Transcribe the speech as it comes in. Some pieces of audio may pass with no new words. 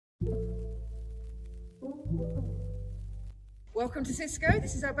Welcome to Cisco.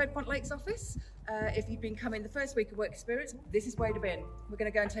 This is our Bedfont Lakes office. If you've been coming the first week of work experience, this is where you've been. We're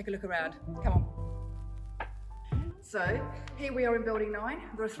going to go and take a look around. Come on. So here we are in building 9.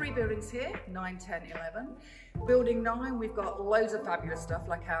 There are 3 buildings here, 9, 10, 11. Building 9, we've got loads of fabulous stuff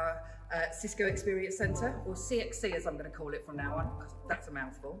like our Cisco Experience Centre, or CXC as I'm going to call it from now on, because that's a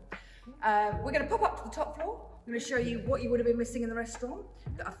mouthful. We're going to pop up to the top floor. I'm going to show you what you would have been missing in the restaurant.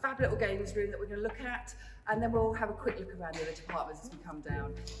 We've got a fab little games room that we're going to look at, and then we'll have a quick look around the other departments as we come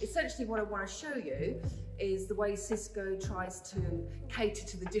down. Essentially what I want to show you is the way Cisco tries to cater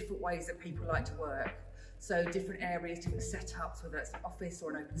to the different ways that people like to work. So different areas, different setups, whether it's an office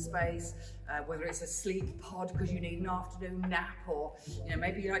or an open space, whether it's a sleep pod because you need an afternoon nap, or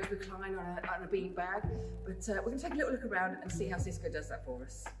maybe you like to recline on a bean bag. But we're going to take a little look around and see how Cisco does that for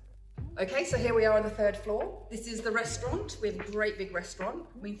us. Okay, so here we are on the 3rd floor. This is the restaurant. We have a great big restaurant.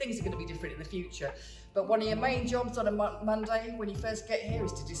 I mean, things are going to be different in the future, but one of your main jobs on a Monday when you first get here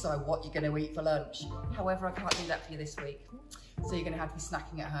is to decide what you're going to eat for lunch. However, I can't do that for you this week, so you're going to have to be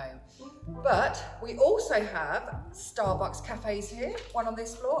snacking at home. But we also have Starbucks cafes here, one on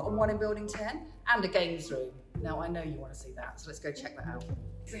this floor and one in building 10, and a games room. Now, I know you want to see that, so let's go check that out.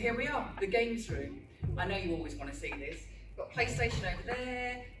 So here we are, the games room. I know you always want to see this. Got PlayStation over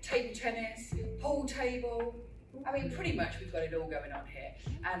there, table tennis, pool table. I mean, pretty much we've got it all going on here.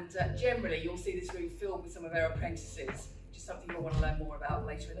 And generally, you'll see this room filled with some of our apprentices, which is something we'll want to learn more about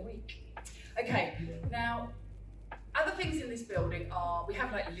later in the week. Okay, now, other things in this building are, we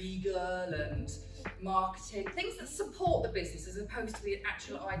have like legal and marketing, things that support the business as opposed to the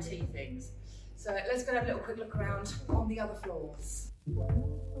actual IT things. So let's go have a little quick look around on the other floors.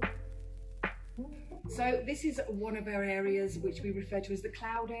 So this is one of our areas which we refer to as the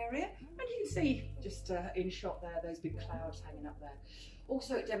cloud area, and you can see just in shot there those big clouds hanging up there.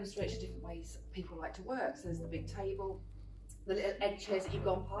 Also it demonstrates different ways people like to work. So there's the big table, the little egg chairs that you've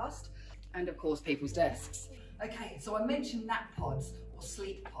gone past, and of course people's desks. Okay, so I mentioned nap pods or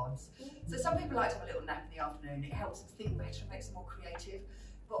sleep pods. So some people like to have a little nap in the afternoon. It helps them think better, makes them more creative.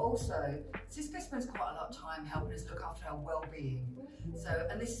 But also, Cisco spends quite a lot of time helping us look after our well-being. So,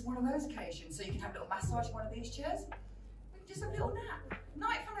 and this is one of those occasions. So you can have a little massage in one of these chairs. We can just have a little nap.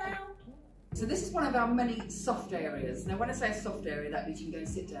 Night for now. So this is one of our many soft areas. Now when I say a soft area, that means you can go and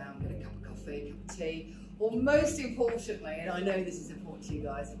sit down, get a cup of coffee, a cup of tea, or most importantly, and I know this is important to you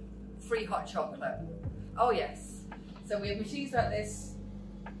guys, free hot chocolate. Oh yes. So we have machines like this,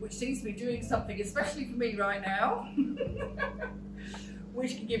 which seems to be doing something, especially for me right now.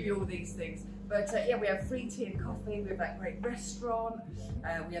 Which can give you all these things. But yeah, we have free tea and coffee, we have that great restaurant,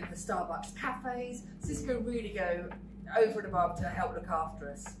 we have the Starbucks cafes. Cisco really go over and above to help look after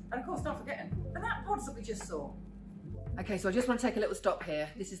us. And of course, not forgetting the nap pods that we just saw. Okay, so I just want to take a little stop here.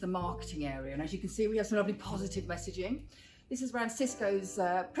 This is the marketing area, and as you can see, we have some lovely positive messaging. This is around Cisco's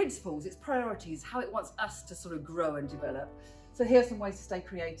principles, its priorities, how it wants us to sort of grow and develop. So here's some ways to stay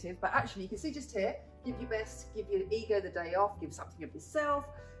creative, but actually you can see just here, give your best, give your ego the day off, give something of yourself,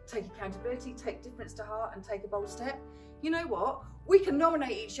 take accountability, take difference to heart and take a bold step. You know what? We can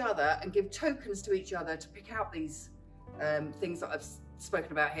nominate each other and give tokens to each other to pick out these things that I've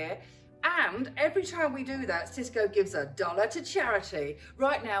spoken about here. And every time we do that, Cisco gives $1 to charity.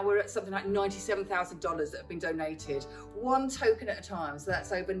 Right now, we're at something like $97,000 that have been donated, one token at a time. So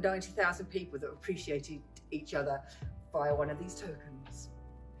that's over 90,000 people that have appreciated each other via one of these tokens.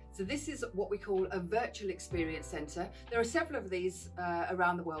 So this is what we call a virtual experience centre. There are several of these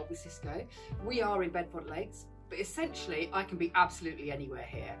around the world with Cisco. We are in Bedfont Lakes, but essentially I can be absolutely anywhere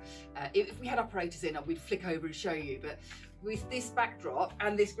here. If we had operators in, we'd flick over and show you, but with this backdrop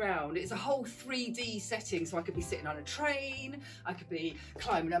and this ground, it's a whole 3D setting. So I could be sitting on a train, I could be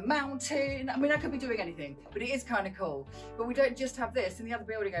climbing a mountain. I mean, I could be doing anything, but it is kind of cool. But we don't just have this. In the other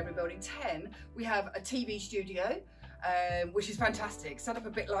building over in building 10, we have a TV studio, which is fantastic. Set up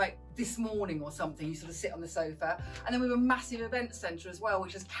a bit like this morning or something. You sort of sit on the sofa. And then we have a massive event centre as well,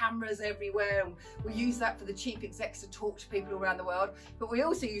 which has cameras everywhere. And we use that for the chief execs to talk to people around the world. But we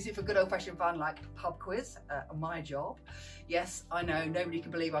also use it for good old fashioned fun, like pub quiz, my job. Yes, I know, nobody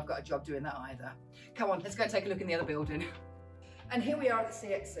can believe I've got a job doing that either. Come on, let's go and take a look in the other building. And here we are at the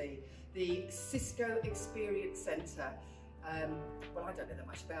CXC, the Cisco Experience Centre. Well, I don't know that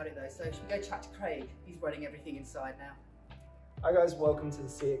much about it though, so should we go chat to Craig? He's running everything inside now. Hi guys, welcome to the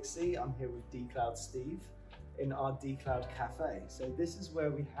CXC. I'm here with dCloud Steve in our dCloud Cafe. So this is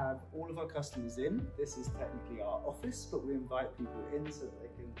where we have all of our customers in. This is technically our office, but we invite people in so that they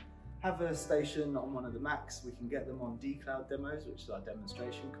can have a station on one of the Macs. We can get them on dCloud demos, which is our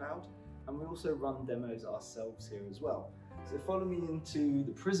demonstration cloud. And we also run demos ourselves here as well. So follow me into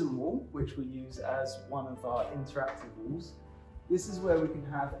the Prism wall, which we use as one of our interactive walls. This is where we can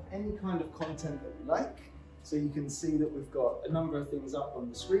have any kind of content that we like. So you can see that we've got a number of things up on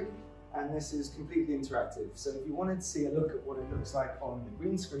the screen, and this is completely interactive. So if you wanted to see a look at what it looks like on the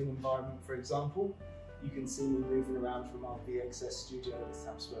green screen environment, for example, you can see me moving around from our VXS studio that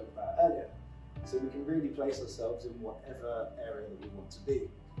Sam spoke about earlier. So we can really place ourselves in whatever area that we want to be.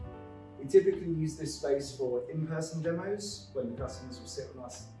 We typically use this space for in-person demos when the customers will sit on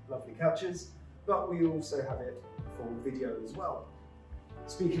our lovely couches, but we also have it for video as well.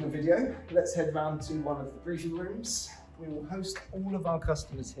 Speaking of video, let's head round to one of the briefing rooms. We will host all of our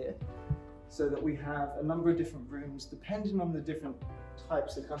customers here so that we have a number of different rooms depending on the different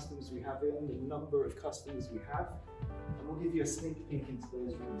types of customers we have in, the number of customers we have, and we'll give you a sneak peek into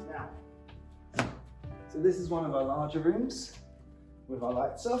those rooms now. So this is one of our larger rooms with our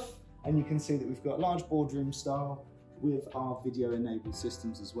lights off, and you can see that we've got large boardroom style with our video enabled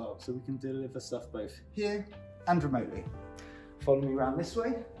systems as well, so we can deliver stuff both here and remotely. Follow me around this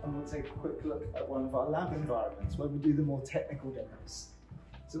way and we'll take a quick look at one of our lab environments where we do the more technical demos.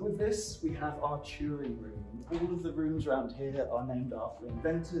 So with this, we have our Turing room. All of the rooms around here are named after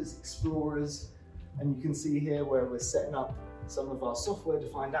inventors, explorers, and you can see here where we're setting up some of our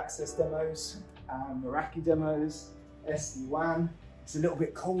software-defined access demos, Meraki demos, SD-WAN. It's a little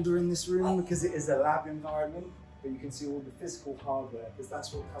bit colder in this room because it is a lab environment, but you can see all the physical hardware because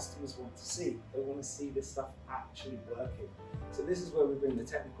that's what customers want to see. They want to see this stuff actually working. So this is where we bring the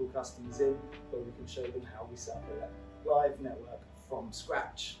technical customers in, where we can show them how we set up a live network from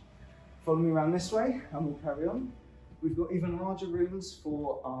scratch. Follow me around this way and we'll carry on. We've got even larger rooms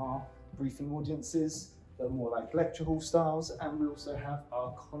for our briefing audiences that are more like lecture hall styles, and we also have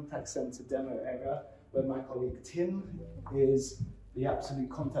our contact center demo area where my colleague Tim is the absolute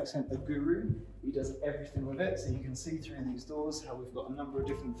contact center guru. He does everything with it, so you can see through these doors how we've got a number of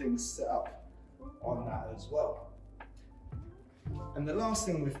different things set up on that as well. And the last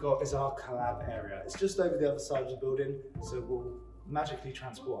thing we've got is our collab area. It's just over the other side of the building, so we'll magically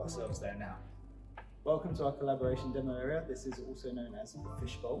transport ourselves there now. Welcome to our collaboration demo area. This is also known as the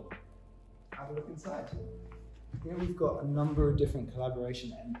fishbowl. Have a look inside. Here we've got a number of different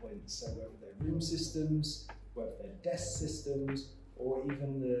collaboration endpoints, so whether they're room systems, whether they're desk systems, or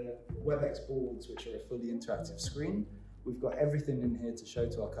even the WebEx boards, which are a fully interactive screen. We've got everything in here to show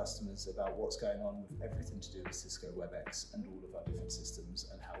to our customers about what's going on with everything to do with Cisco WebEx and all of our different systems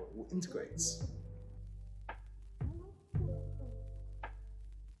and how it all integrates.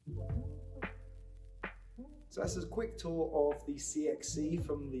 So that's a quick tour of the CXC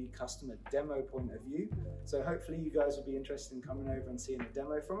from the customer demo point of view. So hopefully you guys will be interested in coming over and seeing a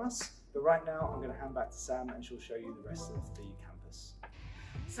demo from us. But right now I'm going to hand back to Sam and she'll show you the rest of the campus.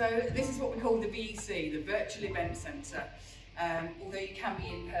 So this is what we call the VEC, the Virtual Event Centre. Although you can be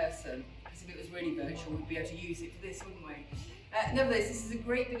in person, because if it was really virtual, we'd be able to use it for this, wouldn't we? Nevertheless, this is a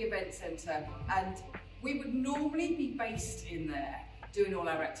great big event centre, and we would normally be based in there doing all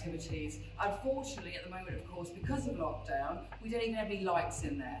our activities. Unfortunately, at the moment, of course, because of lockdown, we don't even have any lights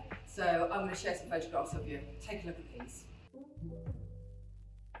in there. So I'm going to share some photographs of you. Take a look at these.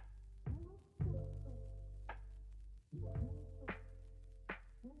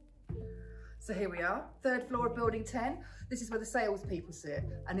 So here we are, third floor of building 10. This is where the salespeople sit,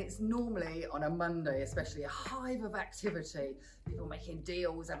 and it's normally on a Monday, especially a hive of activity. People making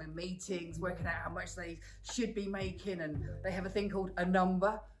deals, having meetings, working out how much they should be making, and they have a thing called a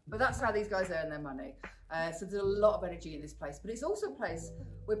number, but that's how these guys earn their money. So there's a lot of energy in this place, but it's also a place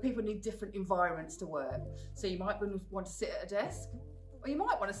where people need different environments to work. So you might want to sit at a desk, or you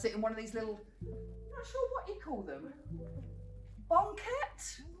might want to sit in one of these little, I'm not sure what you call them,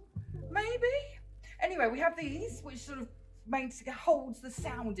 banquette? Maybe? Anyway, we have these, which sort of holds the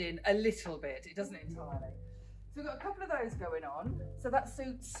sound in a little bit. It doesn't entirely. So we've got a couple of those going on. So that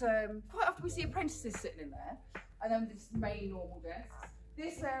suits, quite often we see apprentices sitting in there. And then this main normal desks.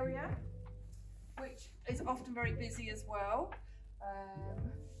 This area, which is often very busy as well.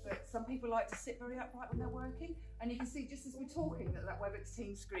 But some people like to sit very upright when they're working. And you can see just as we're talking that WebEx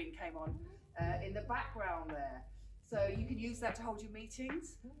Teams screen came on in the background there. So you can use that to hold your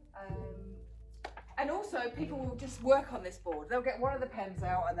meetings. And also people will just work on this board. They'll get one of the pens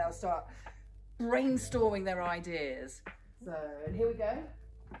out and they'll start brainstorming their ideas. So, and here we go.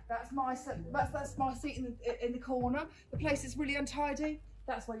 That's my seat in the corner. The place is really untidy.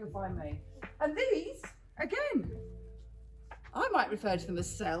 That's where you'll find me. And these, again, I might refer to them as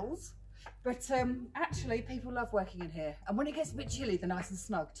cells, but actually people love working in here. And when it gets a bit chilly, they're nice and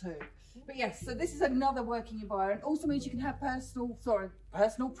snug too. But yes, so this is another working environment. Also means you can have personal,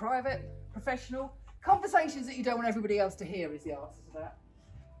 private, professional conversations that you don't want everybody else to hear is the answer to that.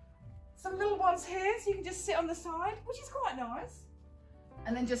 Some little ones here, so you can just sit on the side, which is quite nice.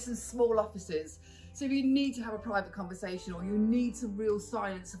 And then just some small offices. So if you need to have a private conversation or you need some real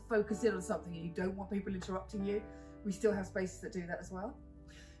silence to focus in on something and you don't want people interrupting you, we still have spaces that do that as well.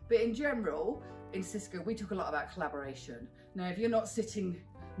 But in general, in Cisco, we talk a lot about collaboration. Now, if you're not sitting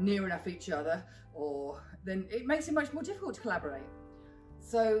near enough each other, then it makes it much more difficult to collaborate.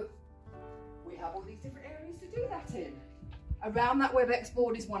 So we have all these different areas to do that in. Around that WebEx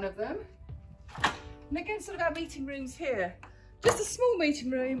board is one of them. And again, sort of our meeting rooms here. Just a small meeting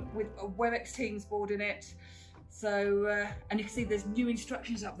room with a WebEx Teams board in it. So, and you can see there's new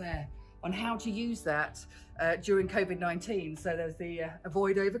instructions up there on how to use that during COVID-19. So there's the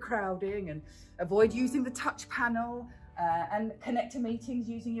avoid overcrowding and avoid using the touch panel and connect to meetings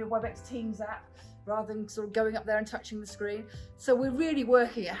using your WebEx Teams app rather than sort of going up there and touching the screen. So we're really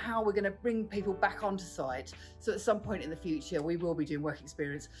working at how we're going to bring people back onto site. So at some point in the future, we will be doing work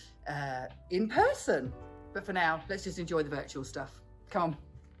experience in person. But for now, let's just enjoy the virtual stuff. Come on.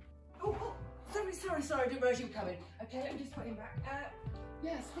 Oh, sorry, I didn't realise you were coming. Okay, let me just put him back.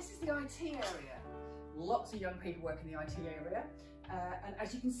 Yes, this is the IT area. Lots of young people work in the IT area. And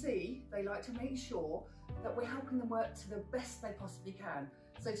as you can see, they like to make sure that we're helping them work to the best they possibly can.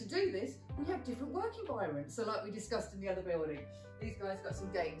 So to do this, we have different work environments. So like we discussed in the other building, these guys got some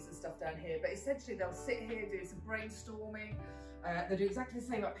games and stuff down here, but essentially they'll sit here, do some brainstorming. They'll do exactly the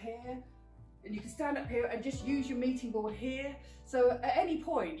same up here. And you can stand up here and just use your meeting board here. So at any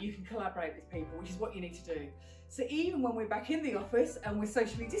point you can collaborate with people, which is what you need to do. So even when we're back in the office and we're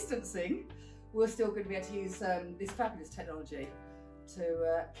socially distancing, we're still going to be able to use this fabulous technology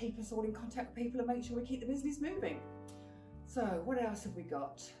to keep us all in contact with people and make sure we keep the business moving. So what else have we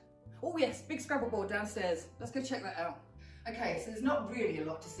got? Oh yes, big Scrabble board downstairs. Let's go check that out. Okay, so there's not really a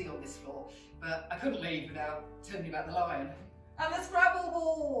lot to see on this floor, but I couldn't leave without telling you about the lion. And the Scrabble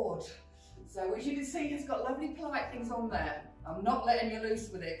board! So as you can see, it's got lovely polite things on there. I'm not letting you loose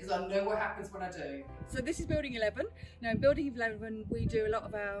with it because I know what happens when I do. So this is building 11. Now in building 11, we do a lot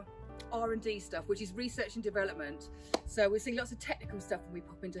of our R&D stuff, which is research and development. So we're seeing lots of technical stuff when we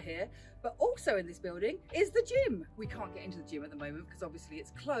pop into here, but also in this building is the gym. We can't get into the gym at the moment because obviously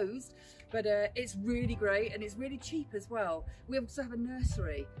it's closed, but it's really great and it's really cheap as well. We also have a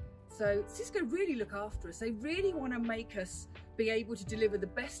nursery. So Cisco really look after us. They really want to make us be able to deliver the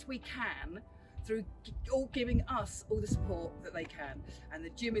best we can through all giving us all the support that they can. And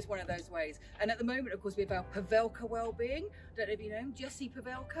the gym is one of those ways. And at the moment, of course, we have our Pavelka Wellbeing. Don't know if you know him, Jesse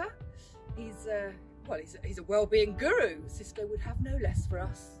Pavelka. He's a wellbeing guru. Cisco would have no less for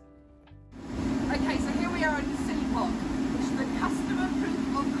us. Okay, so here we are in Silipod, which is the customer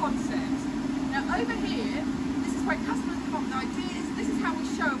proof of concept. Now over here, this is where customers come up with ideas. This is how we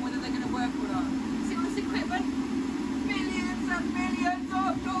show them whether they're going to work or not. See all this equipment? Millions and millions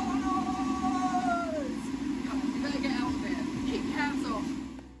of dollars! Come on, we better get out of here. Keep your hands off.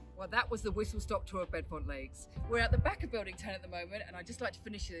 Well, that was the whistle-stop tour of Bedfont Lakes. We're at the back of Building 10 at the moment, and I'd just like to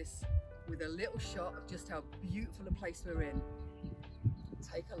finish this with a little shot of just how beautiful a place we're in.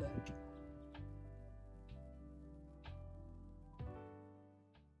 Take a look.